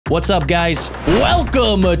What's up, guys?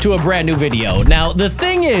 Welcome to a brand new video. Now, the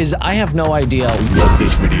thing is, I have no idea what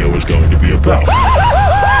this video is going to be about.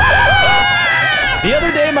 The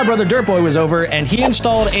other day, my brother Dirtboy was over and he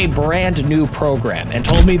installed a brand new program and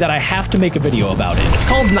told me that I have to make a video about it. It's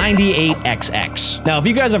called 98XX. Now, if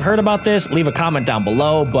you guys have heard about this, leave a comment down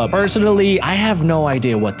below, but personally, I have no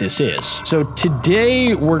idea what this is. So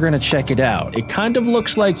today, we're gonna check it out. It kind of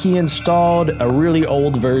looks like he installed a really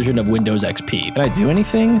old version of Windows XP. Can I do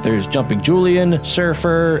anything? There's Jumping Julian,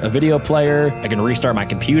 Surfer, a video player. I can restart my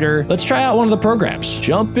computer. Let's try out one of the programs.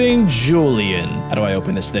 Jumping Julian. How do I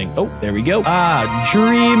open this thing? Oh, there we go.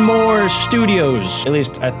 Dream More Studios. At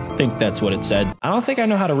least I think that's what it said. I don't think I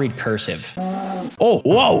know how to read cursive. Oh,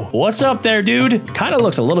 whoa. What's up there, dude? Kind of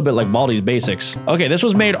looks a little bit like Baldi's Basics. Okay, this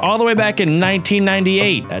was made all the way back in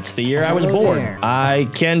 1998. That's the year I was born. I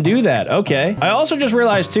can do that. Okay. I also just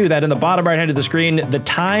realized, too, that in the bottom right hand of the screen, the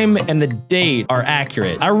time and the date are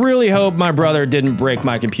accurate. I really hope my brother didn't break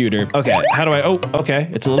my computer. Okay, how do I... Oh, okay.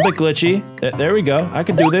 It's a little bit glitchy. There we go. I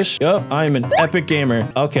can do this. Yup, I'm an epic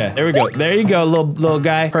gamer. Okay, there we go. There you go, little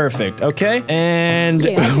guy. Perfect. Okay, and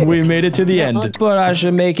we made it to the end. But I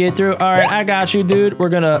should make it through. All right, I got you, dude. We're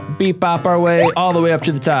gonna beep-bop our way all the way up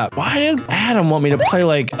to the top. Why did Adam want me to play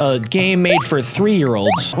like a game made for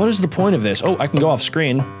 3-year-olds? What is the point of this? Oh, I can go off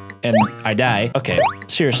screen and I die. Okay,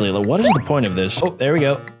 seriously, what is the point of this? Oh, there we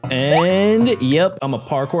go. And yep, I'm a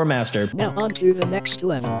parkour master. Now on to the next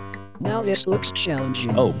level. Now this looks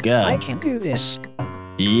challenging. Oh, God. I can do this.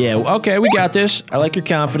 Yeah, okay, we got this. I like your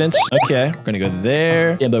confidence. Okay, we're gonna go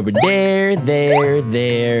there. Jump over there,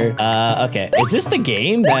 there. Okay. Is this the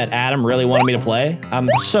game that Adam really wanted me to play? I'm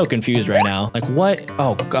so confused right now. Like, what?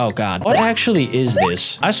 Oh, God. What actually is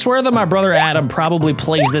this? I swear that my brother Adam probably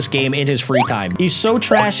plays this game in his free time. He's so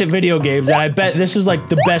trash at video games that I bet this is like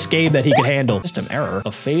the best game that he could handle. System error.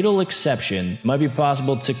 A fatal exception. Might be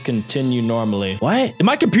possible to continue normally. What? Did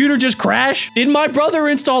my computer just crash? Did my brother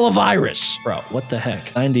install a virus? Bro, what the heck?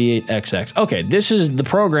 98XX. Okay, this is the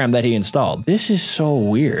program that he installed. This is so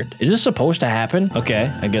weird. Is this supposed to happen?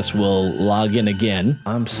 Okay, I guess we'll log in again.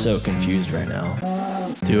 I'm so confused right now.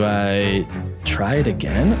 Do I try it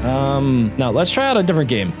again? No, let's try out a different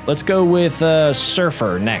game. Let's go with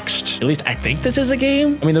Surfer next. At least I think this is a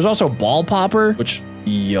game. I mean, there's also Ball Popper, which...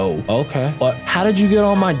 Yo, okay. What? How did you get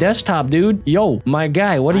on my desktop, dude? Yo, my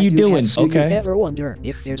guy, what are you doing? Okay. You ever wonder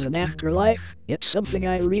if there's an afterlife? It's something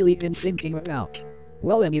I really been thinking about.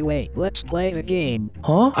 Well, anyway, let's play the game.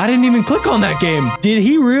 Huh? I didn't even click on that game. Did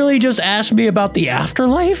he really just ask me about the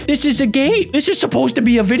afterlife? This is a game. This is supposed to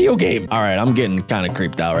be a video game. All right, I'm getting kind of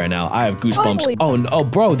creeped out right now. I have goosebumps. Oh,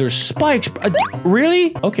 bro, there's spikes.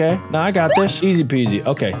 Really? Okay, now I got this. Easy peasy.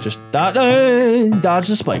 Okay, just dodge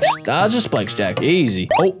the spikes. Dodge the spikes, Jack. Easy.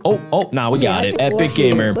 Oh, nah, we got it. Epic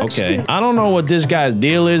gamer. Okay. I don't know what this guy's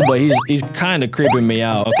deal is, but he's kind of creeping me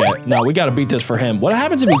out. Okay, now we got to beat this for him. What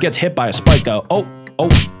happens if he gets hit by a spike, though? Oh.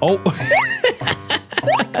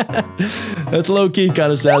 That's low-key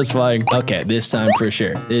kind of satisfying. Okay, this time for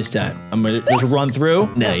sure. This time. I'm gonna just run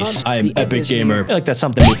through. Nice. I am epic gamer. I feel like that's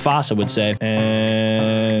something Mufasa would say.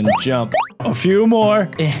 And jump. A few more.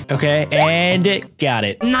 Okay, and got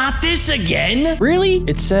it. Not this again? Really?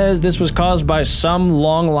 It says this was caused by some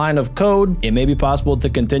long line of code. It may be possible to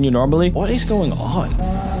continue normally. What is going on?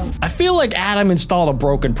 I feel like Adam installed a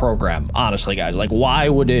broken program, honestly, guys. Like, why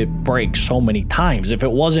would it break so many times if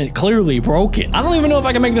it wasn't clearly broken? I don't even know if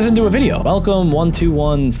I can make this into a video. Welcome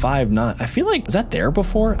 12159. I feel like, was that there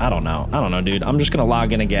before? I don't know, dude. I'm just gonna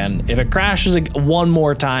log in again. If it crashes like one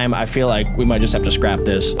more time, I feel like we might just have to scrap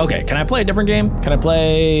this. Okay, can I play a different game? Can I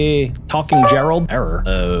play Talking Gerald? Error.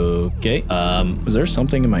 Okay. Was there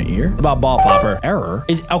something in my ear? About Ball Popper. Error?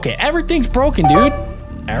 Okay, everything's broken, dude.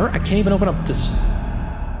 Error? I can't even open up this.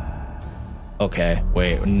 Okay,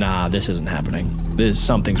 wait, nah, this isn't happening.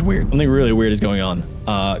 Something's weird. Something really weird is going on.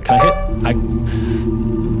 Can I hit?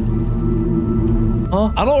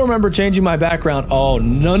 Huh? I don't remember changing my background. Oh,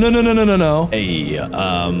 no. Hey,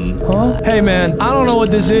 huh? Hey, man, I don't know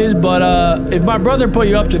what this is, but, if my brother put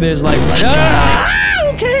you up to this, like,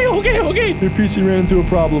 okay. Your PC ran into a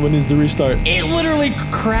problem and needs to restart. It literally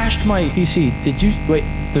crashed my PC. Did you, wait,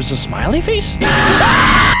 there's a smiley face?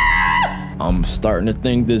 I'm starting to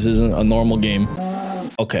think this isn't a normal game.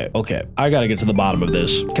 Okay. I gotta get to the bottom of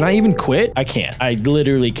this. Can I even quit? I can't. I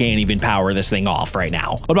literally can't even power this thing off right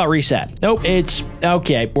now. What about reset? Nope, it's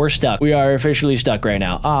okay. We're stuck. We are officially stuck right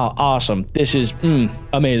now. Oh, awesome. This is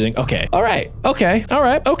amazing. Okay. All right. Okay.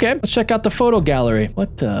 Let's check out the photo gallery. What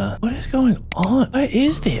is going on? What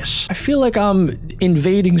is this? I feel like I'm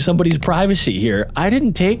invading somebody's privacy here. I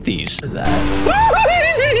didn't take these. What is that?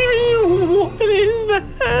 What is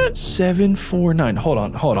that? 749. Hold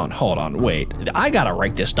on. Wait, I gotta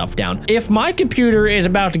write this stuff down. If my computer is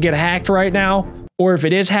about to get hacked right now, or if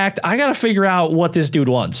it is hacked, I gotta figure out what this dude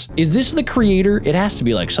wants. Is this the creator? It has to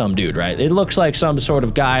be like some dude, right? It looks like some sort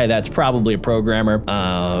of guy that's probably a programmer.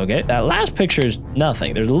 Okay, that last picture is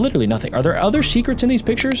nothing. There's literally nothing. Are there other secrets in these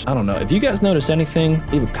pictures? I don't know. If you guys notice anything,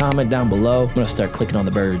 leave a comment down below. I'm gonna start clicking on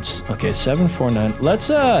the birds. Okay, 749.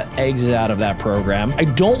 Let's exit out of that program. I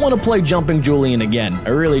don't want to play Jumping Julian again. I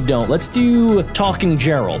really don't. Let's do Talking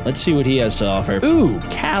Gerald. Let's see what he has to offer. Ooh,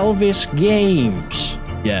 Calvis Games.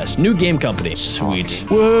 Yes, new game company. Sweet.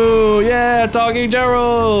 Whoa, yeah, Talking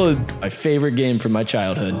Gerald. My favorite game from my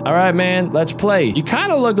childhood. All right, man, let's play. You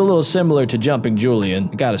kind of look a little similar to Jumping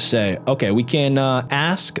Julian, I gotta say. Okay, we can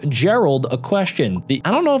ask Gerald a question.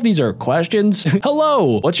 I don't know if these are questions.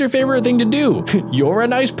 Hello, what's your favorite thing to do? You're a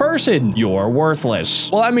nice person. You're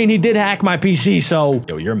worthless. Well, I mean, he did hack my PC, so...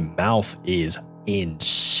 Yo, your mouth is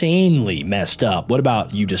insanely messed up. What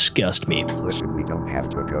about you disgust me? Listen, we don't have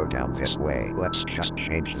to go down this way. Let's just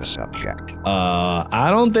change the subject. I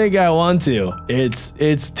don't think I want to.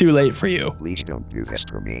 It's too late for you. Please don't do this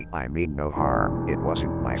to me. I mean no harm. It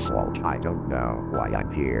wasn't my fault. I don't know why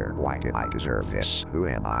I'm here. Why did I deserve this? Who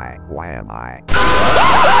am I? Why am I?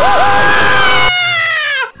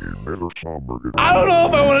 I don't know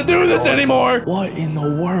if I want to do this anymore. What in the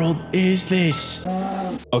world is this?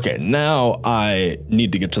 Okay, now I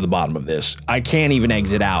need to get to the bottom of this. I can't even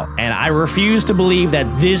exit out, and I refuse to believe that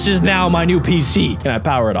this is now my new PC. Can I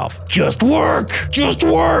power it off? Just work! Just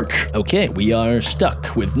work! Okay, we are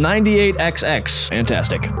stuck with 98XX.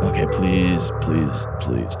 Fantastic. Okay, please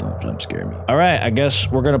don't jump scare me. All right, I guess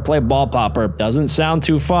we're gonna play Ball Popper. Doesn't sound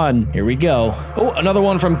too fun. Here we go. Oh, another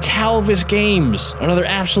one from Calvis Games. Another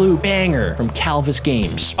absolute banger from Calvis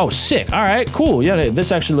Games. Oh, sick. All right, cool. Yeah,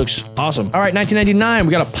 this actually looks awesome. All right, 1999,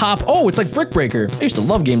 we got a pop. Oh, it's like Brick Breaker. I used to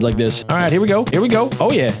love games like this. All right, here we go. Here we go.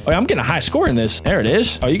 Oh, yeah. Oh, yeah, I'm getting a high score in this. There it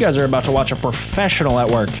is. Oh, you guys are about to watch a professional at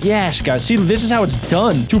work. Yes, guys. See, this is how it's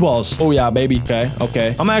done. 2 balls. Oh, yeah, baby. Okay,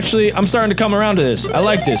 okay. I'm starting to come around to this. I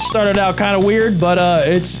like this. Started out kind of weird, but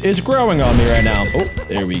it's growing on me right now. Oh,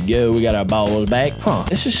 there we go. We got our balls back. Huh.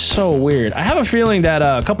 This is so weird. I have a feeling that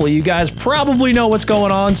a couple of you guys probably know what's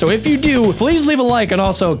going on. So if you do, please leave a like and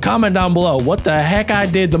also comment down below what the heck I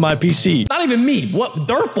did to my PC. Not even me. What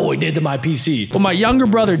Dirt Boy did to my PC. What my younger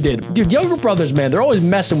brother did. Dude, younger brothers, man, they're always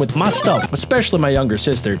messing with my stuff, especially my younger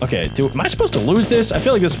sister. Okay, dude, am I supposed to lose this? I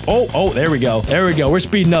feel like this. Oh, there we go. There we go. We're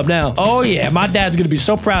speeding up now. Oh, yeah. My dad's going to be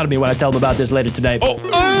so proud of me when I tell him about this later today.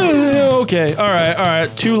 Okay. All right.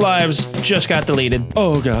 2 lives just got deleted.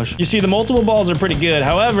 Oh, gosh. You see, the multiple balls are pretty good.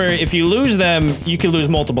 However, if you lose them, you can lose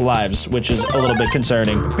multiple lives, which is a little bit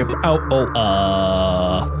concerning. What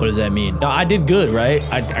does that mean? No, I did good, right?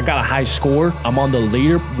 I got a high score. I'm on the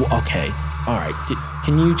leader. Okay. All right.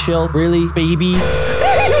 Can you chill? Really, baby?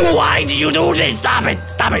 Why do you do this? Stop it.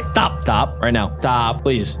 Stop it. Stop. Right now. Stop.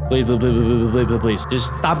 Please. Please. Just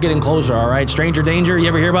stop getting closer, all right? Stranger danger. You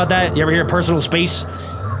ever hear about that? You ever hear personal space?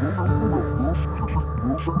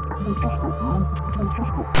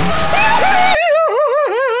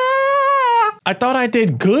 I thought I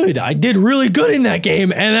did good. I did really good in that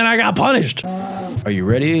game, and then I got punished. Are you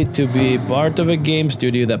ready to be part of a game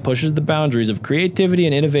studio that pushes the boundaries of creativity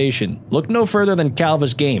and innovation? Look no further than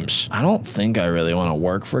Calvis Games. I don't think I really want to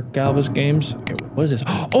work for Calvis Games. Okay, what is this?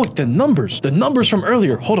 Oh, the numbers. The numbers from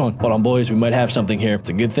earlier. Hold on, boys. We might have something here. It's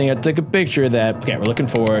a good thing I took a picture of that. Okay, we're looking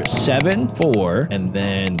for 7, 4, and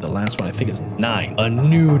then the last one I think is 9. A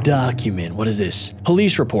new document. What is this?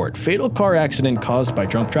 Police report. Fatal car accident caused by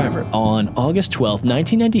drunk driver. On August 12th,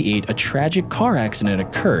 1998, a tragic car accident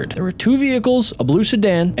occurred. There were 2 vehicles, a blue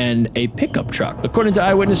sedan, and a pickup truck. According to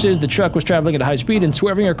eyewitnesses, the truck was traveling at a high speed and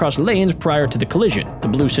swerving across lanes prior to the collision. The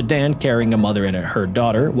blue sedan, carrying a mother and her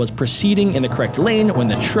daughter, was proceeding in the correct lane when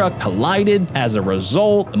the truck collided. As a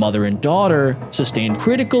result, the mother and daughter sustained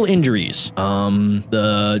critical injuries.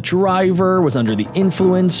 The driver was under the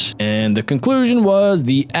influence, and the conclusion was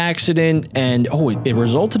the accident, and it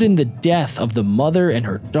resulted in the death of the mother and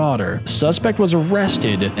her daughter. The suspect was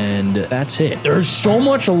arrested, and that's it. There's so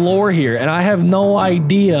much lore here, and I have no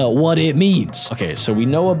idea what it means. Okay, so we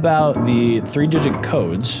know about the 3-digit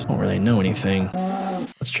codes. Don't really know anything.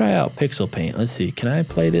 Let's try out Pixel Paint. Let's see. Can I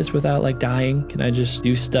play this without like dying? Can I just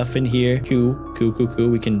do stuff in here? Cool.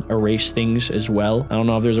 We can erase things as well. I don't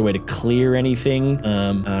know if there's a way to clear anything.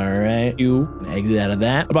 All right. Exit out of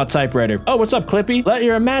that. What about typewriter? Oh, what's up, Clippy? Let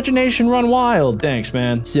your imagination run wild. Thanks,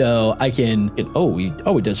 man. So I can it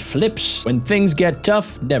does flips. When things get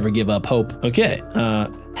tough, never give up hope. Okay.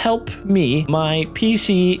 help me. My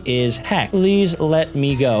PC is hacked. Please let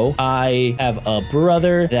me go. I have a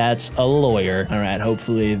brother that's a lawyer. All right,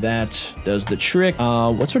 hopefully that does the trick.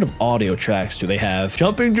 What sort of audio tracks do they have?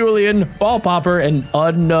 Jumping Julian, Ball Popper, and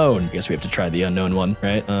Unknown. I guess we have to try the unknown one,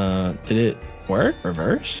 right? Did it work?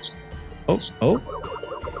 Reverse?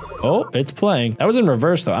 Oh, it's playing. That was in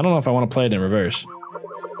reverse, though. I don't know if I want to play it in reverse.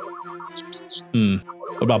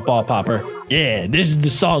 What about Ball Popper? Yeah, this is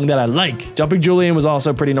the song that I like. Jumping Julian was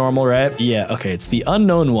also pretty normal, right? Yeah, okay, it's the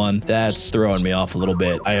unknown one. That's throwing me off a little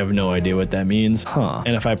bit. I have no idea what that means. Huh.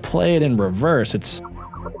 And if I play it in reverse, it's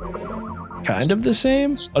kind of the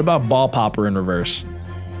same. What about Ball Popper in reverse?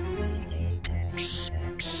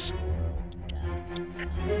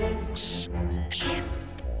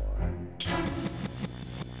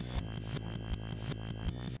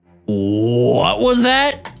 What was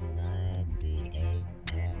that?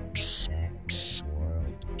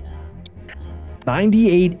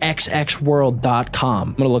 $98xxworld.com.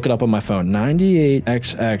 I'm gonna look it up on my phone.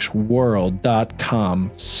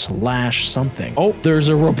 98xxworld.com/something. Oh, there's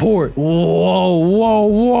a report.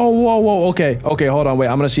 Whoa. Okay, hold on, wait.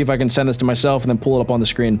 I'm gonna see if I can send this to myself and then pull it up on the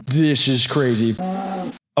screen. This is crazy.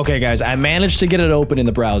 Okay, guys, I managed to get it open in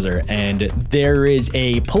the browser, and there is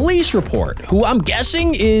a police report, who I'm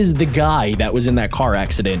guessing is the guy that was in that car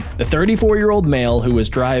accident. The 34-year-old male who was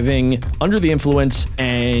driving under the influence,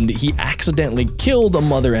 and he accidentally killed a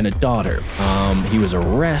mother and a daughter. He was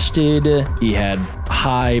arrested. He had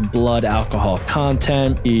high blood alcohol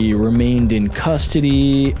content. He remained in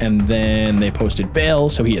custody, and then they posted bail,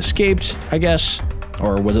 so he escaped, I guess,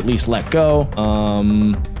 or was at least let go.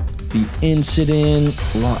 The incident.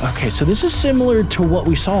 Okay, so this is similar to what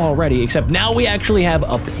we saw already, except now we actually have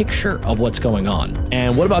a picture of what's going on.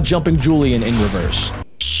 And what about Jumping Julian in reverse?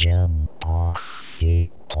 Jump off the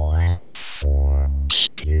platforms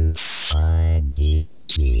to find the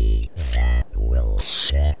key that will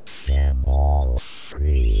set them all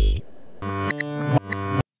free.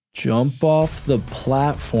 Jump off the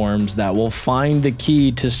platforms that will find the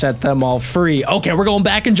key to set them all free. Okay, we're going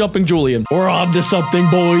back and Jumping Julian. We're on to something,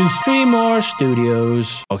 boys. 3 more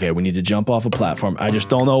studios. Okay, we need to jump off a platform. I just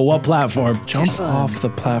don't know what platform. Jump off the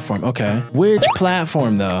platform. Okay. Which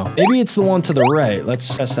platform, though? Maybe it's the one to the right.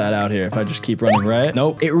 Let's test that out here. If I just keep running right.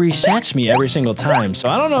 Nope. It resets me every single time. So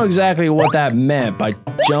I don't know exactly what that meant by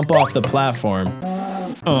jump off the platform.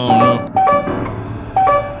 Oh, no.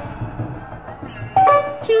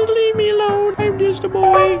 Just leave me alone. I'm just a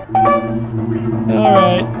boy. All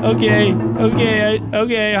right. Okay,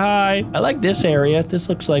 hi. I like this area. This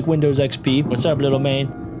looks like Windows XP. What's up, little man?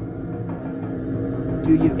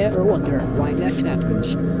 Do you ever wonder why death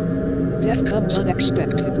happens? Death comes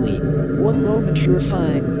unexpectedly. One moment you're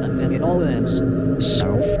fine, and then it all ends.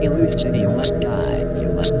 So, illusion, you must die.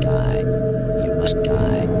 You must die. You must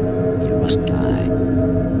die. You must die. You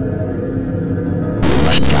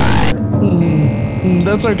must die.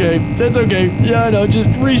 That's okay. That's okay. Yeah, I know. Just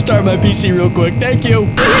restart my PC real quick. Thank you.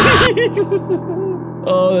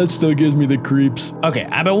 Oh, that still gives me the creeps. Okay,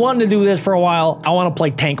 I've been wanting to do this for a while. I want to play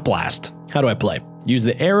Tank Blast. How do I play? Use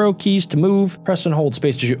the arrow keys to move. Press and hold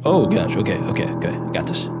space to shoot. Oh, gosh. Okay. Got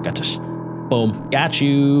this. Boom. Got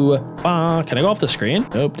you. Can I go off the screen?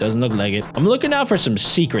 Nope, doesn't look like it. I'm looking out for some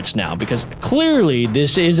secrets now because clearly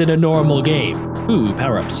this isn't a normal game. Ooh,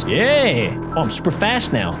 power-ups. Yeah. Oh, I'm super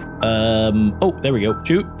fast now. Oh, there we go.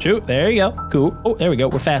 Shoot. There you go. Cool. Oh, there we go.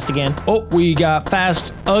 We're fast again. Oh, we got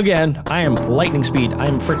fast again. I am lightning speed.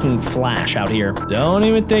 I'm freaking Flash out here. Don't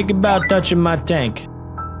even think about touching my tank.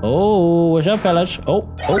 Oh, what's up, fellas? Oh,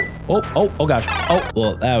 gosh. Oh,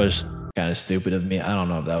 well, that was kind of stupid of me. I don't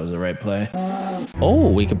know if that was the right play.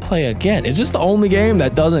 Oh, we can play again. Is this the only game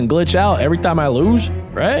that doesn't glitch out every time I lose?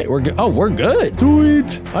 Right? We're good. Oh, we're good.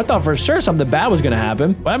 Sweet. I thought for sure something bad was going to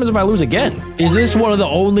happen. What happens if I lose again? Is this one of the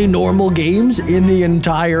only normal games in the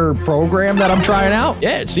entire program that I'm trying out?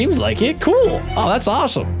 Yeah, it seems like it. Cool. Oh, that's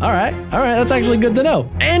awesome. All right. That's actually good to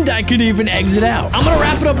know. And I could even exit out. I'm going to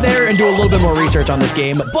wrap it up there and do a little bit more research on this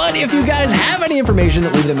game. But if you guys have any information,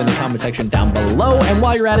 leave them in the comment section down below. And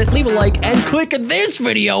while you're at it, leave a like and click this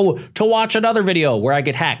video to watch another video where I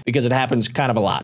get hacked because it happens kind of a lot.